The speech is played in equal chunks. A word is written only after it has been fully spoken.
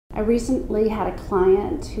recently had a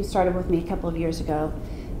client who started with me a couple of years ago,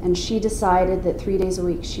 and she decided that 3 days a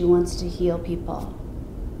week she wants to heal people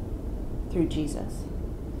through Jesus.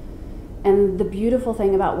 And the beautiful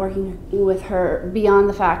thing about working with her, beyond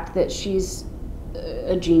the fact that she's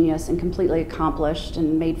a genius and completely accomplished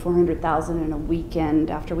and made $400,000 in a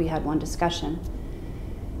weekend after we had one discussion,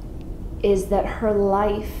 is that her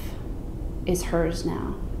life is hers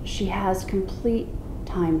now. She has complete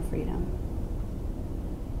time freedom.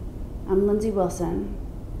 I'm Lindsay Wilson,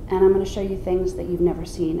 and I'm going to show you things that you've never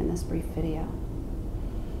seen in this brief video.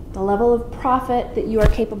 The level of profit that you are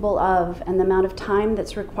capable of and the amount of time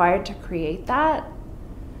that's required to create that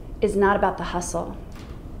is not about the hustle.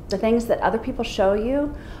 The things that other people show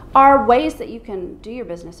you are ways that you can do your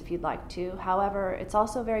business if you'd like to. However, it's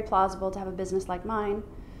also very plausible to have a business like mine.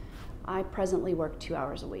 I presently work 2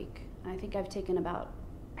 hours a week. I think I've taken about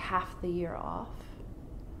half the year off.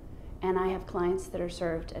 And I have clients that are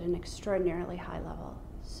served at an extraordinarily high level.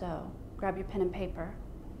 So grab your pen and paper.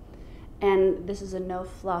 And this is a no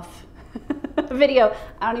fluff video.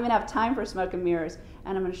 I don't even have time for smoke and mirrors,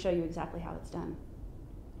 and I'm going to show you exactly how it's done.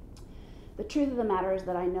 The truth of the matter is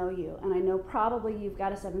that I know you, and I know probably you've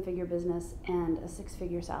got a 7-figure business and a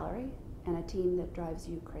 6-figure salary and a team that drives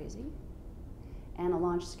you crazy and a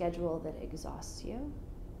launch schedule that exhausts you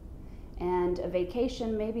and a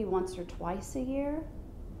vacation maybe once or twice a year,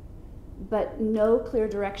 but no clear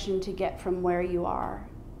direction to get from where you are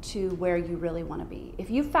to where you really want to be. If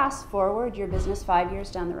you fast forward your business 5 years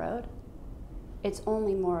down the road, it's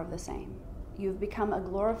only more of the same. You've become a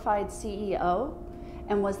glorified CEO,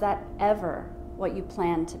 and was that ever what you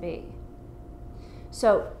planned to be?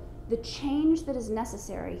 So the change that is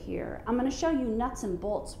necessary here, I'm going to show you nuts and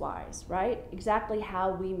bolts wise, right? Exactly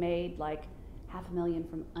how we made like $500,000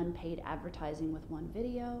 from unpaid advertising with one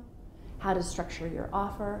video, how to structure your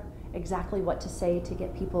offer, exactly what to say to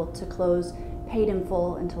get people to close paid in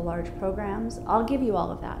full into large programs. I'll give you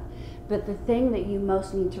all of that. But the thing that you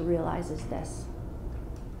most need to realize is this.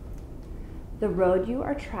 The road you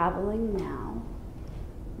are traveling now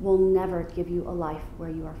will never give you a life where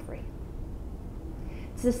you are free.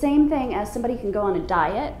 It's the same thing as somebody can go on a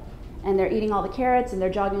diet and they're eating all the carrots and they're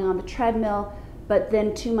jogging on the treadmill, but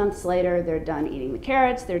then 2 months later, they're done eating the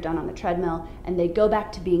carrots, they're done on the treadmill, and they go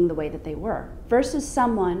back to being the way that they were, versus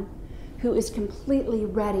someone who is completely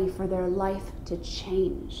ready for their life to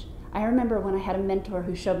change. I remember when I had a mentor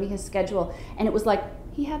who showed me his schedule, and it was like,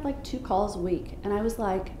 he had like 2 calls a week, and I was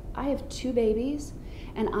like, I have 2 babies,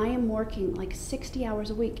 and I am working like 60 hours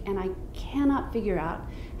a week, and I cannot figure out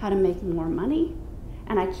how to make more money,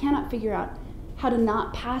 and I cannot figure out how to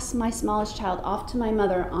not pass my smallest child off to my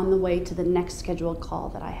mother on the way to the next scheduled call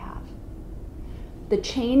that I have. The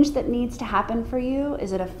change that needs to happen for you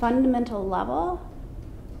is at a fundamental level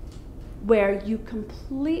where you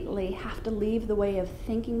completely have to leave the way of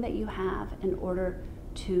thinking that you have in order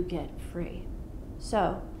to get free.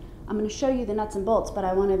 So I'm going to show you the nuts and bolts, but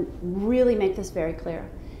I want to really make this very clear.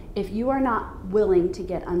 If you are not willing to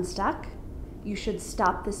get unstuck, you should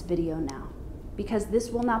stop this video now, because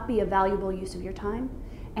this will not be a valuable use of your time,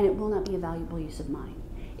 and it will not be a valuable use of mine.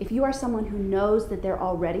 If you are someone who knows that they're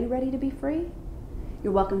already ready to be free,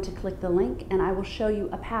 you're welcome to click the link, and I will show you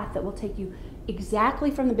a path that will take you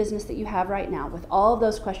exactly from the business that you have right now, with all of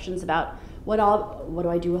those questions about what do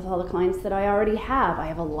I do with all the clients that I already have? I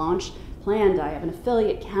have a launch planned, I have an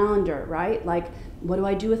affiliate calendar, right? Like, what do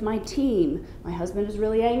I do with my team? My husband is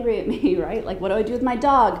really angry at me, right? Like, what do I do with my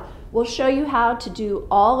dog? We'll show you how to do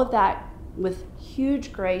all of that with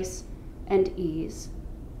huge grace and ease.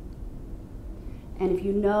 And if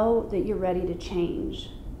you know that you're ready to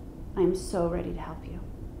change, I'm so ready to help you.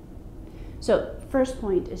 So first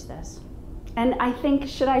point is this. And I think,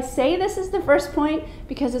 should I say this is the first point?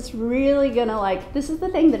 Because it's really gonna this is the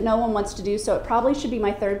thing that no one wants to do, so it probably should be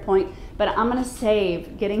my third point, but I'm gonna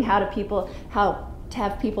save getting how to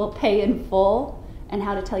have people pay in full and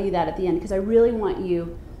how to tell you that at the end, because I really want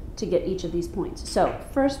you to get each of these points. So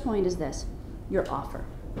first point is this, your offer.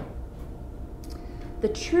 The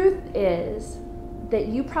truth is that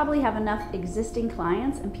you probably have enough existing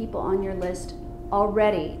clients and people on your list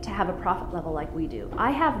already to have a profit level like we do.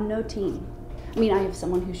 I have no team. I mean, I have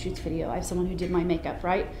someone who shoots video. I have someone who did my makeup,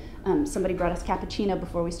 right? Somebody brought us cappuccino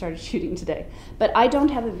before we started shooting today. But I don't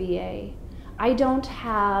have a VA. I don't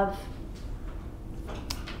have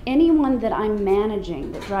anyone that I'm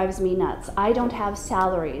managing that drives me nuts. I don't have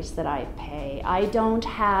salaries that I pay. I don't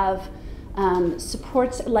have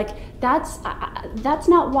supports. Like, that's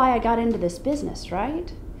not why I got into this business, right?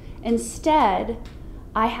 Instead,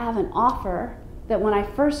 I have an offer that when I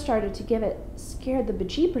first started to give it scared the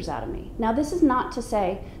bejeepers out of me. Now, this is not to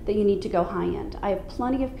say that that you need to go high end. I have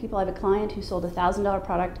plenty of people. I have a client who sold a $1,000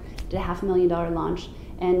 product, did a $500,000 launch,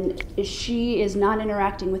 and she is not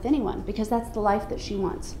interacting with anyone because that's the life that she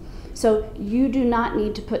wants. So you do not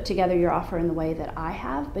need to put together your offer in the way that I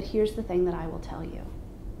have, but here's the thing that I will tell you.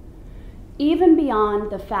 Even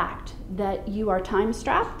beyond the fact that you are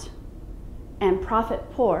time-strapped and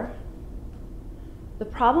profit-poor, the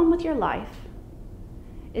problem with your life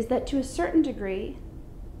is that to a certain degree,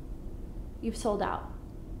 you've sold out.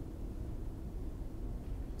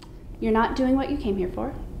 You're not doing what you came here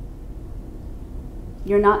for.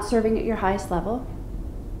 You're not serving at your highest level.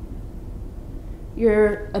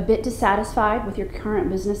 You're a bit dissatisfied with your current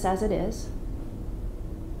business as it is.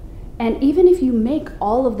 And even if you make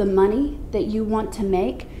all of the money that you want to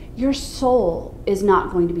make, your soul is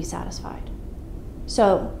not going to be satisfied.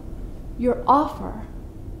 So your offer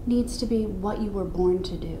needs to be what you were born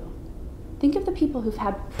to do. Think of the people who've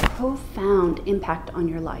had profound impact on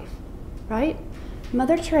your life, right?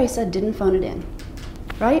 Mother Teresa didn't phone it in,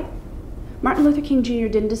 right? Martin Luther King Jr.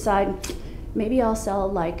 didn't decide, maybe I'll sell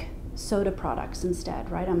like soda products instead,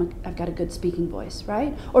 right? I've got a good speaking voice,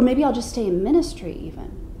 right? Or maybe I'll just stay in ministry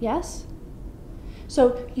even, yes?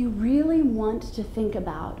 So you really want to think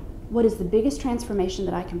about what is the biggest transformation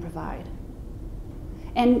that I can provide?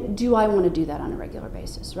 And do I want to do that on a regular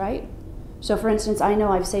basis, right? So for instance, I know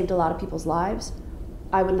I've saved a lot of people's lives.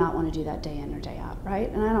 I would not want to do that day in or day out, right?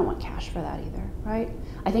 And I don't want cash for that either, right?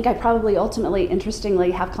 I think I probably ultimately,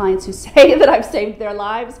 interestingly, have clients who say that I've saved their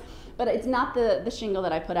lives, but it's not the shingle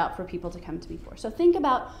that I put out for people to come to me for. So think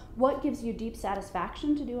about what gives you deep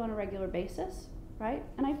satisfaction to do on a regular basis, right?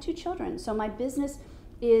 And I have 2 children, so my business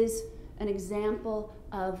is an example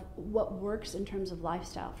of what works in terms of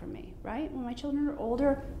lifestyle for me, right? When my children are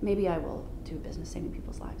older, maybe I will do business saving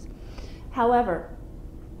people's lives. However,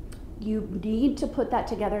 you need to put that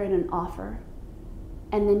together in an offer,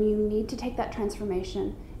 and then you need to take that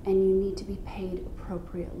transformation and you need to be paid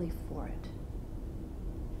appropriately for it.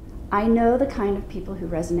 I know the kind of people who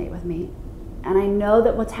resonate with me, and I know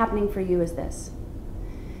that what's happening for you is this.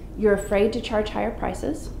 You're afraid to charge higher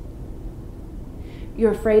prices.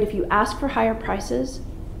 You're afraid if you ask for higher prices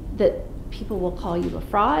that people will call you a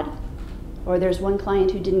fraud, or there's one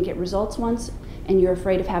client who didn't get results once and you're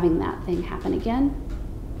afraid of having that thing happen again.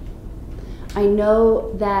 I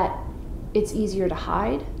know that it's easier to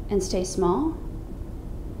hide and stay small.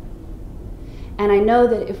 And I know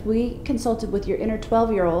that if we consulted with your inner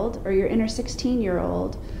 12-year-old or your inner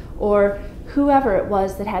 16-year-old or whoever it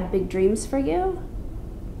was that had big dreams for you,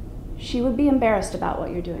 she would be embarrassed about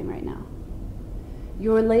what you're doing right now.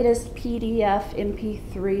 Your latest PDF,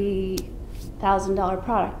 MP3, $1,000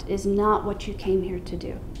 product is not what you came here to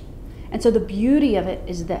do. And so the beauty of it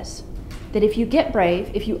is this, that if you get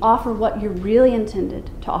brave, if you offer what you're really intended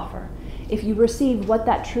to offer, if you receive what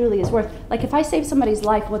that truly is worth, like if I save somebody's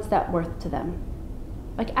life, what's that worth to them?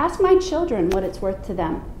 Like ask my children what it's worth to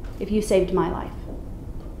them if you saved my life.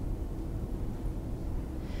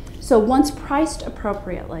 So once priced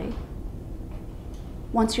appropriately,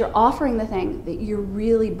 once you're offering the thing that you're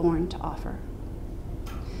really born to offer,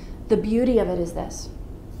 the beauty of it is this.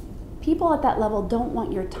 People at that level don't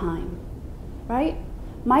want your time, right?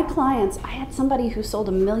 My clients, I had somebody who sold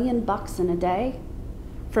 $1 million in a day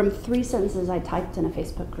from 3 sentences I typed in a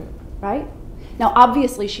Facebook group, right? Now,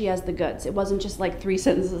 obviously she has the goods. It wasn't just like 3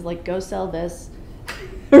 sentences like, go sell this,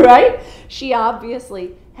 right? She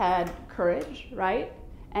obviously had courage, right?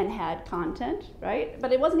 And had content, right?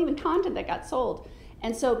 But it wasn't even content that got sold.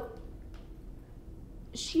 And so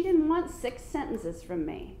she didn't want 6 sentences from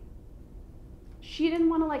me. She didn't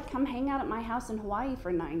want to like come hang out at my house in Hawaii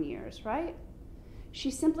for 9 years, right? She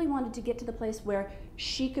simply wanted to get to the place where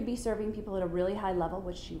she could be serving people at a really high level,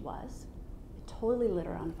 which she was. It totally lit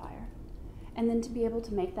her on fire. And then to be able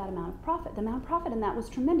to make that amount of profit. The amount of profit in that was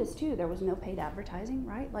tremendous too. There was no paid advertising,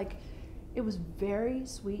 right? Like it was very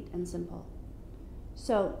sweet and simple.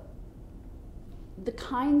 So the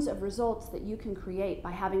kinds of results that you can create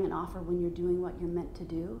by having an offer when you're doing what you're meant to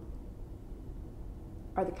do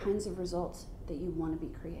are the kinds of results that you want to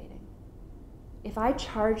be creating. If I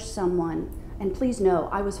charge someone, and please know,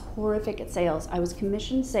 I was horrific at sales. I was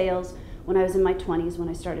commissioned sales when I was in my 20s when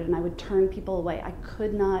I started, and I would turn people away. I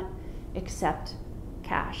could not accept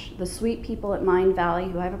cash. The sweet people at Mind Valley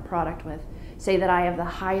who I have a product with say that I have the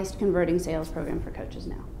highest converting sales program for coaches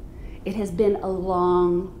now. It has been a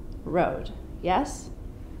long road, yes?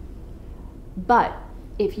 But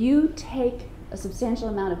if you take a substantial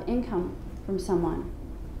amount of income from someone,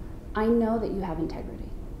 I know that you have integrity.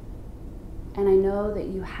 And I know that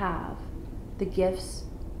you have the gifts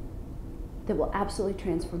that will absolutely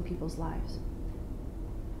transform people's lives.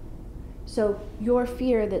 So your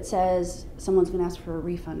fear that says someone's going to ask for a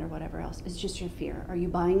refund or whatever else is just your fear. Are you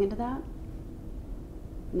buying into that?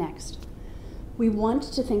 Next, we want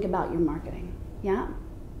to think about your marketing, yeah?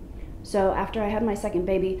 So after I had my second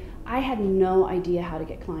baby, I had no idea how to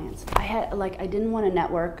get clients. I didn't want to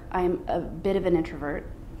network. I'm a bit of an introvert.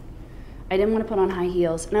 I didn't want to put on high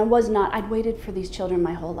heels, and I'd waited for these children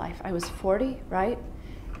my whole life. I was 40, right?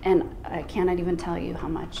 And I cannot even tell you how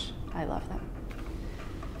much I love them.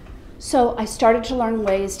 So I started to learn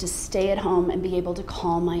ways to stay at home and be able to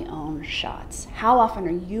call my own shots. How often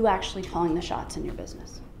are you actually calling the shots in your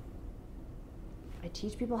business? I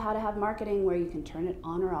teach people how to have marketing where you can turn it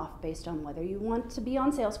on or off based on whether you want to be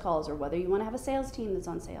on sales calls or whether you want to have a sales team that's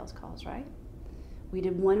on sales calls, right? We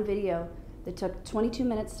did one video that took 22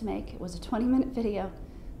 minutes to make. It was a 20-minute video,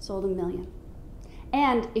 sold 1 million.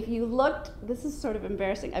 And if you looked, this is sort of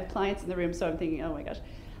embarrassing. I have clients in the room, so I'm thinking, oh my gosh.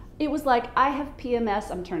 It was like, I have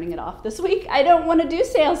PMS, I'm turning it off this week. I don't want to do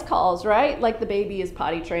sales calls, right? Like the baby is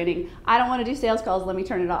potty training. I don't want to do sales calls, let me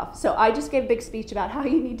turn it off. So I just gave a big speech about how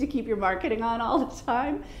you need to keep your marketing on all the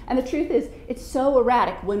time. And the truth is, it's so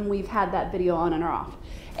erratic when we've had that video on and off.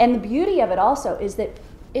 And the beauty of it also is that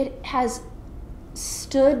it has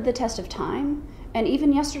stood the test of time. And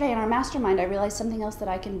even yesterday in our mastermind, I realized something else that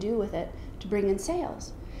I can do with it to bring in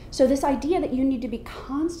sales. So this idea that you need to be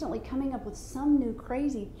constantly coming up with some new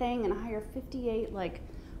crazy thing and hire 58 like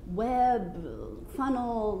web,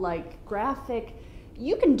 funnel, like graphic,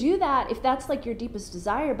 you can do that if that's like your deepest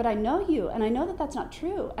desire, but I know you and I know that that's not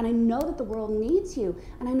true. And I know that the world needs you.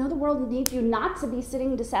 And I know the world needs you not to be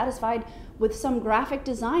sitting dissatisfied with some graphic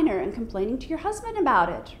designer and complaining to your husband about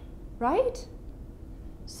it, right?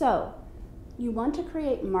 So you want to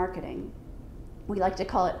create marketing. We like to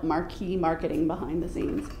call it marquee marketing behind the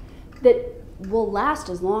scenes, that will last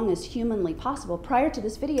as long as humanly possible. Prior to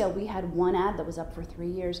this video, we had one ad that was up for 3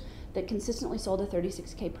 years that consistently sold a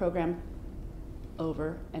 36K program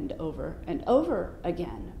over and over and over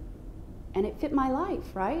again. And it fit my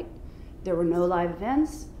life, right? There were no live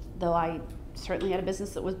events, though I certainly had a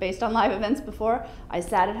business that was based on live events before. I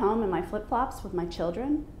sat at home in my flip-flops with my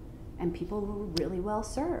children, and people were really well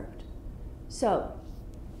served. So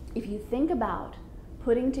if you think about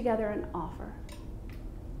putting together an offer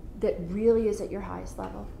that really is at your highest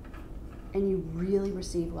level and you really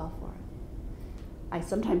receive well for it. I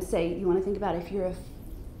sometimes say you want to think about if you're a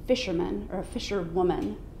fisherman or a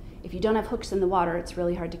fisherwoman, if you don't have hooks in the water, it's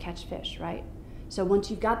really hard to catch fish, right? So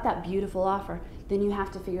once you've got that beautiful offer, then you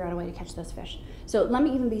have to figure out a way to catch those fish. So let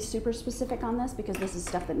me even be super specific on this because this is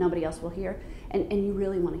stuff that nobody else will hear, and you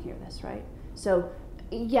really want to hear this, right? So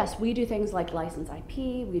yes, we do things like license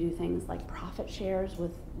IP, we do things like profit shares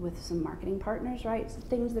with some marketing partners, right? So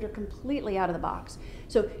things that are completely out of the box.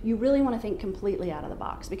 So you really want to think completely out of the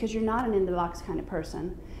box because you're not an in-the-box kind of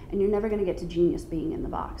person and you're never going to get to genius being in the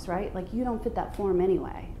box, right? Like you don't fit that form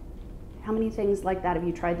anyway. How many things like that have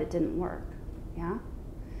you tried that didn't work? Yeah?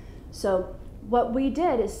 So what we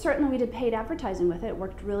did is certainly we did paid advertising with it. It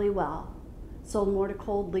worked really well. Sold more to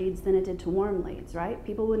cold leads than it did to warm leads, right?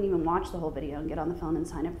 People wouldn't even watch the whole video and get on the phone and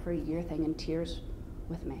sign up for a year thing in tears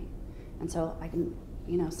with me. And so I can,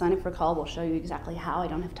 sign up for a call. We'll show you exactly how. I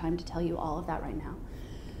don't have time to tell you all of that right now.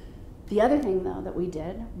 The other thing though that we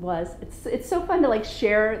did was, it's so fun to like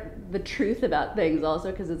share the truth about things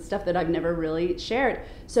also because it's stuff that I've never really shared.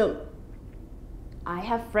 So I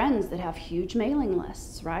have friends that have huge mailing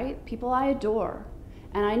lists, right? People I adore.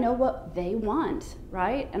 And I know what they want,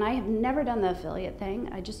 right? And I have never done the affiliate thing.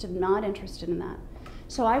 I just am not interested in that.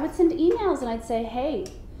 So I would send emails and I'd say, hey,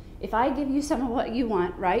 if I give you some of what you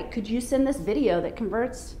want, right, could you send this video that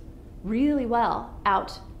converts really well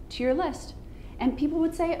out to your list? And people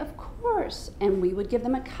would say, of course. And we would give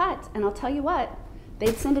them a cut. And I'll tell you what,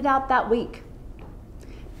 they'd send it out that week.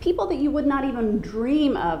 People that you would not even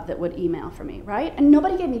dream of that would email for me, right? And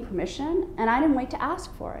nobody gave me permission and I didn't wait to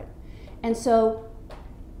ask for it. And so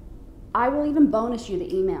I will even bonus you the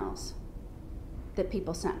emails that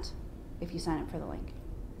people sent if you sign up for the link.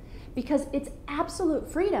 Because it's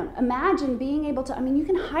absolute freedom. Imagine being able to, you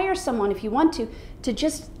can hire someone if you want to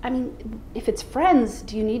just, if it's friends,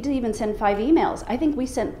 do you need to even send 5 emails? I think we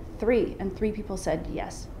sent 3 and 3 people said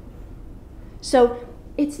yes. So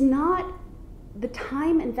it's not the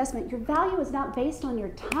time investment. Your value is not based on your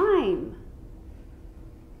time.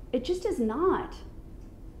 It just is not.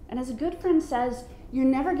 And as a good friend says, you're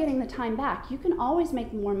never getting the time back. You can always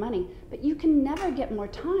make more money, but you can never get more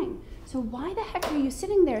time. So why the heck are you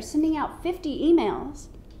sitting there sending out 50 emails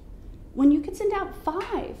when you could send out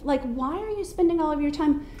 5? Like, why are you spending all of your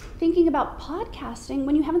time thinking about podcasting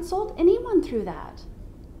when you haven't sold anyone through that,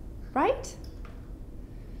 right?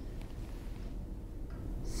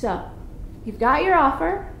 So You've got your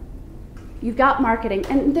offer, you've got marketing,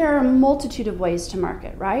 and there are a multitude of ways to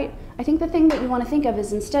market, right? I think the thing that you want to think of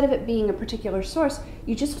is instead of it being a particular source,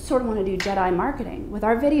 you just sort of want to do Jedi marketing. With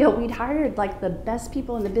our video, we'd hired like the best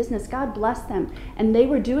people in the business, God bless them, and they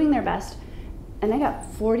were doing their best, and they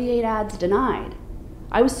got 48 ads denied.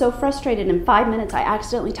 I was so frustrated, in 5 minutes I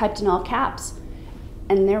accidentally typed in all caps,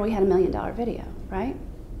 and there we had $1 million video, right?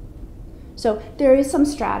 So there is some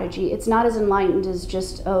strategy. It's not as enlightened as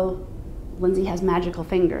just, oh, Lindsay has magical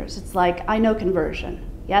fingers. It's like, I know conversion,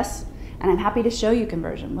 yes? And I'm happy to show you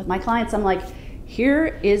conversion. With my clients, I'm like,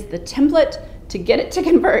 here is the template to get it to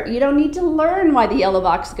convert. You don't need to learn why the yellow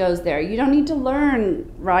box goes there. You don't need to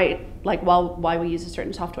learn, right, like why we use a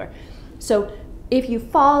certain software. So if you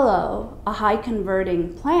follow a high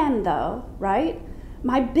converting plan though, right,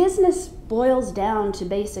 my business boils down to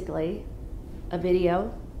basically a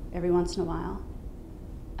video every once in a while,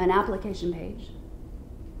 an application page,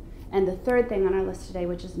 and the third thing on our list today,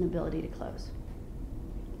 which is an ability to close.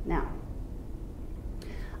 Now,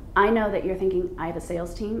 I know that you're thinking, I have a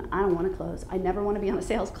sales team, I don't want to close. I never want to be on a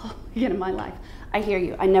sales call again in my life. I hear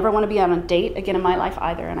you. I never want to be on a date again in my life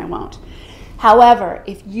either, and I won't. However,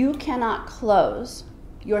 if you cannot close,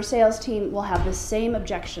 your sales team will have the same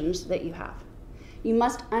objections that you have. You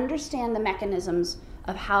must understand the mechanisms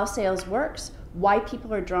of how sales works, why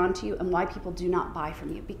people are drawn to you, and why people do not buy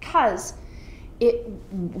from you, because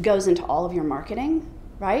it goes into all of your marketing,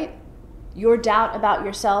 right? Your doubt about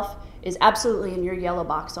yourself is absolutely in your yellow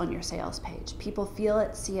box on your sales page. People feel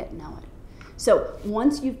it, see it, know it. So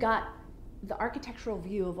once you've got the architectural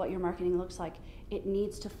view of what your marketing looks like, it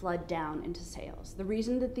needs to flood down into sales. The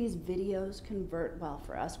reason that these videos convert well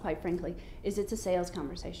for us, quite frankly, is it's a sales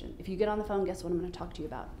conversation. If you get on the phone, guess what I'm going to talk to you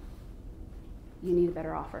about? You need a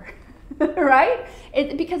better offer, right?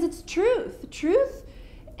 Because it's truth. Truth,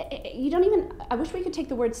 you don't even, I wish we could take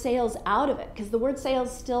the word sales out of it, because the word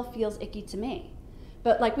sales still feels icky to me.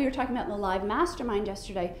 But like we were talking about in the live mastermind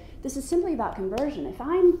yesterday, this is simply about conversion. If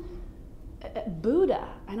I'm Buddha,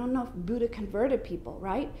 I don't know if Buddha converted people,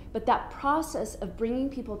 right? But that process of bringing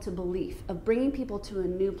people to belief, of bringing people to a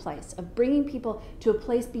new place, of bringing people to a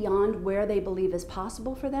place beyond where they believe is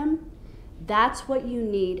possible for them, that's what you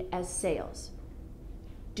need as sales.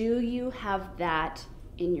 Do you have that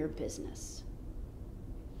in your business?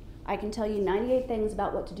 I can tell you 98 things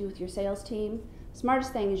about what to do with your sales team.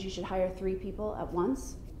 Smartest thing is you should hire 3 people at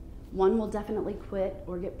once. One will definitely quit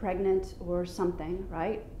or get pregnant or something,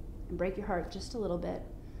 right? And break your heart just a little bit.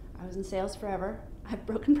 I was in sales forever. I've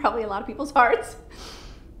broken probably a lot of people's hearts.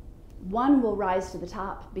 One will rise to the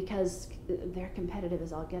top because they're competitive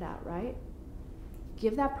as all get out, right?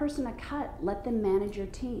 Give that person a cut. Let them manage your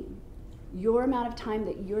team. Your amount of time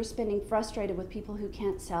that you're spending frustrated with people who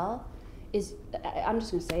can't sell is, I'm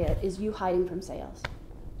just going to say it, is you hiding from sales.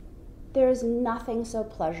 There is nothing so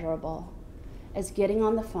pleasurable as getting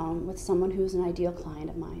on the phone with someone who's an ideal client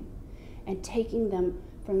of mine and taking them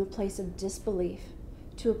from the place of disbelief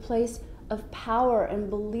to a place of power and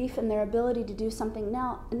belief in their ability to do something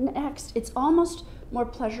next. It's almost more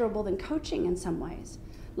pleasurable than coaching in some ways.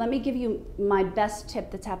 Let me give you my best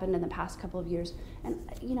tip that's happened in the past couple of years. And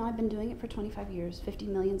you know, I've been doing it for 25 years. 50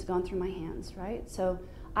 million's gone through my hands, right? So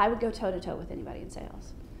I would go toe-to-toe with anybody in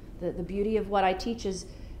sales. The beauty of what I teach is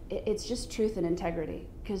it's just truth and integrity,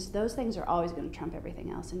 because those things are always going to trump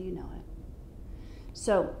everything else, and you know it.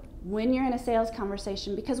 So when you're in a sales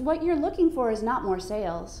conversation, because what you're looking for is not more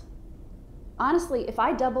sales. Honestly, if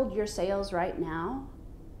I doubled your sales right now,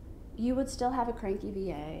 you would still have a cranky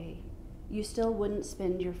VA. You still wouldn't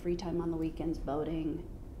spend your free time on the weekends boating.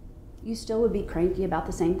 You still would be cranky about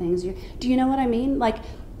the same things. Do you know what I mean? Like,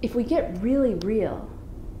 if we get really real,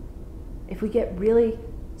 if we get really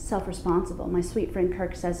self-responsible, my sweet friend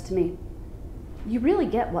Kirk says to me, you really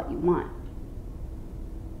get what you want.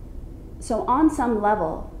 So on some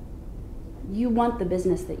level, you want the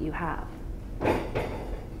business that you have.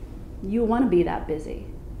 You want to be that busy.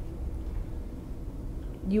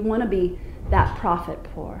 You want to be that profit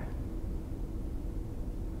poor.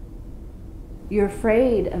 You're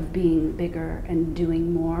afraid of being bigger and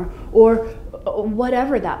doing more, or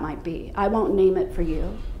whatever that might be. I won't name it for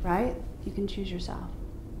you, right? You can choose yourself.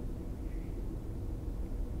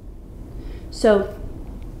 So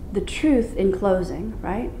the truth in closing,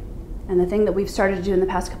 right? And the thing that we've started to do in the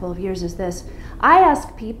past couple of years is this. I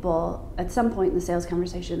ask people at some point in the sales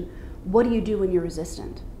conversation, what do you do when you're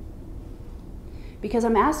resistant? Because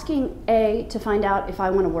I'm asking, A, to find out if I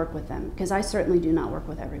want to work with them, because I certainly do not work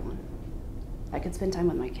with everyone. I could spend time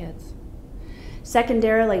with my kids.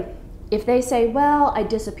 Secondarily, if they say, well, I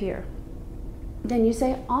disappear. then you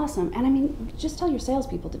say, awesome. And I mean, just tell your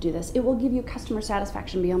salespeople to do this. It will give you customer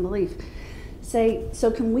satisfaction beyond belief. Say,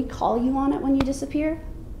 so can we call you on it when you disappear?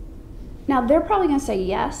 Now, they're probably going to say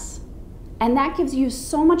yes. And that gives you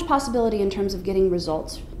so much possibility in terms of getting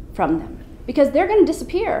results from them, because they're going to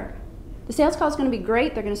disappear. The sales call is going to be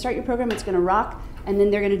great. They're going to start your program. It's going to rock. And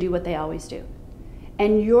then they're going to do what they always do.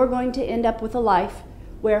 And you're going to end up with a life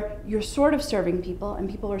where you're sort of serving people and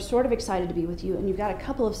people are sort of excited to be with you and you've got a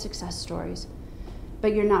couple of success stories,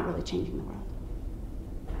 but you're not really changing the world.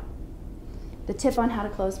 The tip on how to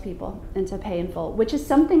close people into pay in full, which is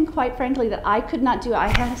something, quite frankly, that I could not do. I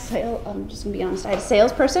had I'm just going to be honest, I had a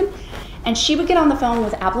salesperson, and she would get on the phone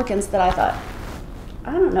with applicants that I thought,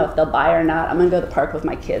 I don't know if they'll buy or not. I'm going to go to the park with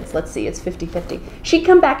my kids. Let's see, it's 50-50. She'd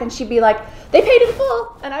come back and she'd be like, they paid in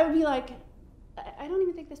full. And I would be like, I don't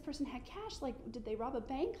even think this person had cash. Like, did they rob a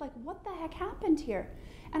bank? Like, what the heck happened here?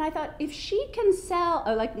 And I thought, if she can sell,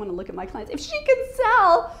 I want to look at my clients, if she can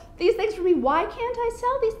sell these things for me, why can't I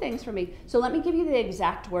sell these things for me? So let me give you the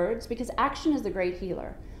exact words, because action is the great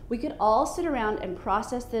healer. We could all sit around and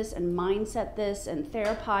process this and mindset this and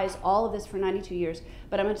therapize all of this for 92 years.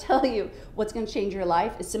 But I'm going to tell you what's going to change your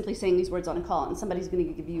life is simply saying these words on a call, and somebody's going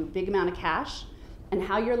to give you a big amount of cash, and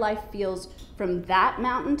how your life feels from that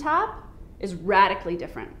mountaintop is radically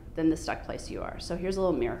different than the stuck place you are. So here's a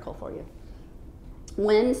little miracle for you.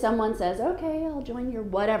 When someone says, okay, I'll join your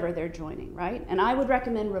whatever they're joining, right? And I would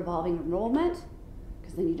recommend revolving enrollment,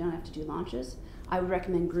 because then you don't have to do launches. I would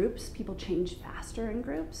recommend groups. People change faster in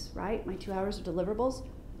groups, right? My 2 hours of deliverables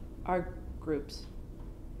are groups.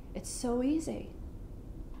 It's so easy.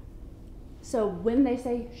 So when they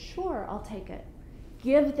say, sure, I'll take it,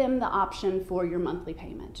 give them the option for your monthly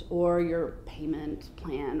payment or your payment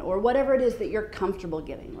plan or whatever it is that you're comfortable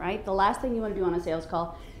giving, right? The last thing you want to do on a sales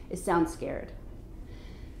call is sound scared.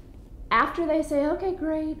 After they say, okay,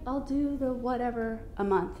 great, I'll do the whatever a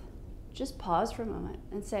month, just pause for a moment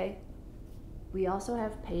and say, we also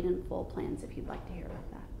have paid in full plans if you'd like to hear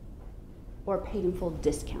about that. Or paid in full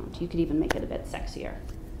discount. You could even make it a bit sexier.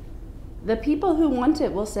 The people who want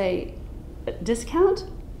it will say, discount?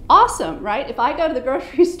 Awesome, right? If I go to the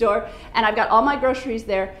grocery store and I've got all my groceries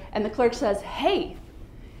there and the clerk says, hey,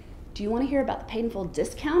 do you want to hear about the paid in full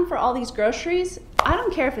discount for all these groceries? I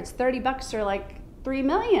don't care if it's 30 bucks or like 3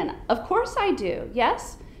 million. Of course I do,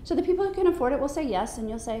 yes? So the people who can afford it will say yes, and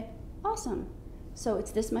you'll say, awesome. So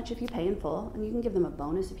it's this much if you pay in full, and you can give them a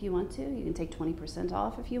bonus if you want to. You can take 20%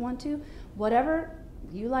 off if you want to. Whatever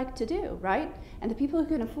you like to do, right? And the people who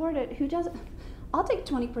can afford it, who doesn't, I'll take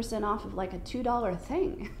 20% off of like a $2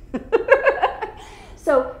 thing.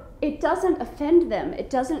 So it doesn't offend them.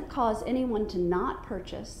 It doesn't cause anyone to not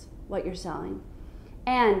purchase what you're selling.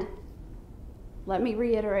 And let me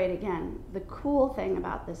reiterate again, the cool thing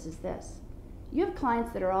about this is this. You have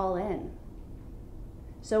clients that are all in.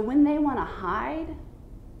 So when they want to hide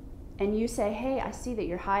and you say, hey, I see that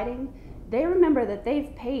you're hiding, they remember that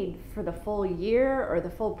they've paid for the full year or the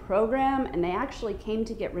full program and they actually came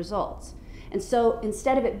to get results. And so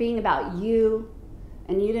instead of it being about you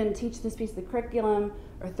and you didn't teach this piece of the curriculum,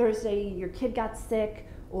 or Thursday your kid got sick,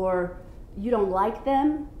 or you don't like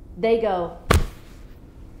them, they go,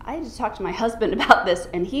 I had to talk to my husband about this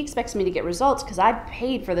and he expects me to get results because I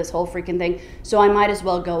paid for this whole freaking thing, so I might as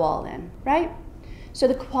well go all in, right? So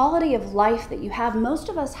the quality of life that you have, most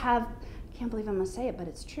of us have, I can't believe I'm going to say it, but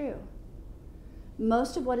it's true.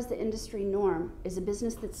 Most of what is the industry norm is a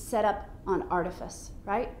business that's set up on artifice,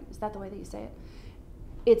 right? Is that the way that you say it?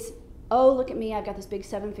 It's, oh, look at me, I've got this big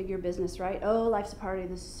 7-figure business, right? Oh, life's a party,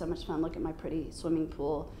 this is so much fun, look at my pretty swimming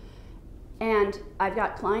pool. And I've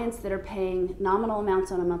got clients that are paying nominal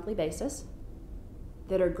amounts on a monthly basis,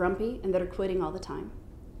 that are grumpy and that are quitting all the time.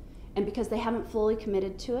 And because they haven't fully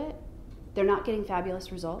committed to it, they're not getting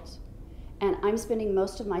fabulous results. And I'm spending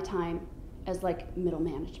most of my time as like middle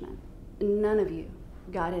management. None of you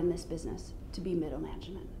got in this business to be middle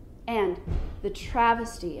management. And the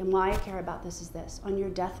travesty, and why I care about this is this, on your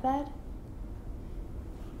deathbed,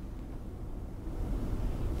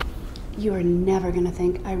 you are never gonna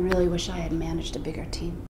think, I really wish I had managed a bigger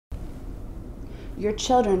team. Your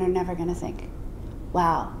children are never gonna think,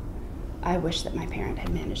 wow, I wish that my parent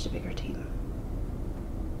had managed a bigger team,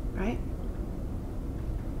 right?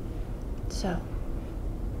 So,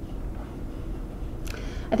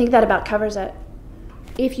 I think that about covers it.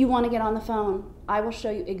 If you want to get on the phone, I will show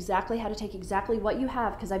you exactly how to take exactly what you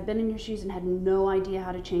have, because I've been in your shoes and had no idea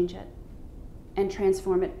how to change it and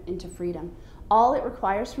transform it into freedom. All it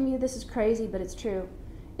requires from you, this is crazy, but it's true,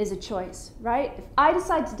 is a choice, right? If I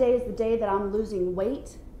decide today is the day that I'm losing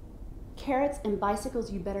weight, carrots and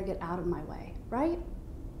bicycles, you better get out of my way, right?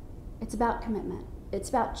 It's about commitment. It's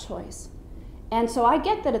about choice. And so I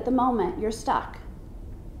get that at the moment you're stuck.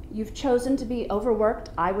 You've chosen to be overworked.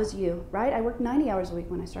 I was you, right? I worked 90 hours a week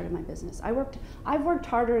when I started my business. I've worked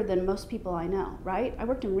harder than most people I know, right? I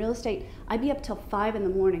worked in real estate. I'd be up till 5 in the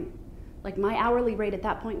morning. Like my hourly rate at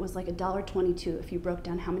that point was like $1.22 if you broke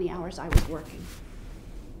down how many hours I was working.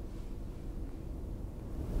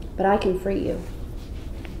 But I can free you.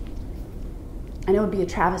 And it would be a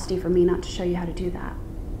travesty for me not to show you how to do that.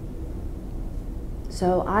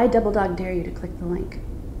 So I double dog dare you to click the link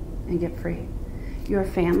and get free. Your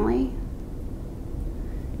family,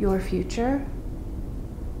 your future,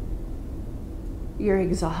 your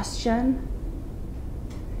exhaustion,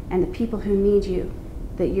 and the people who need you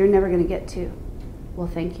that you're never going to get to will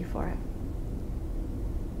thank you for it.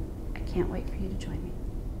 I can't wait for you to join me.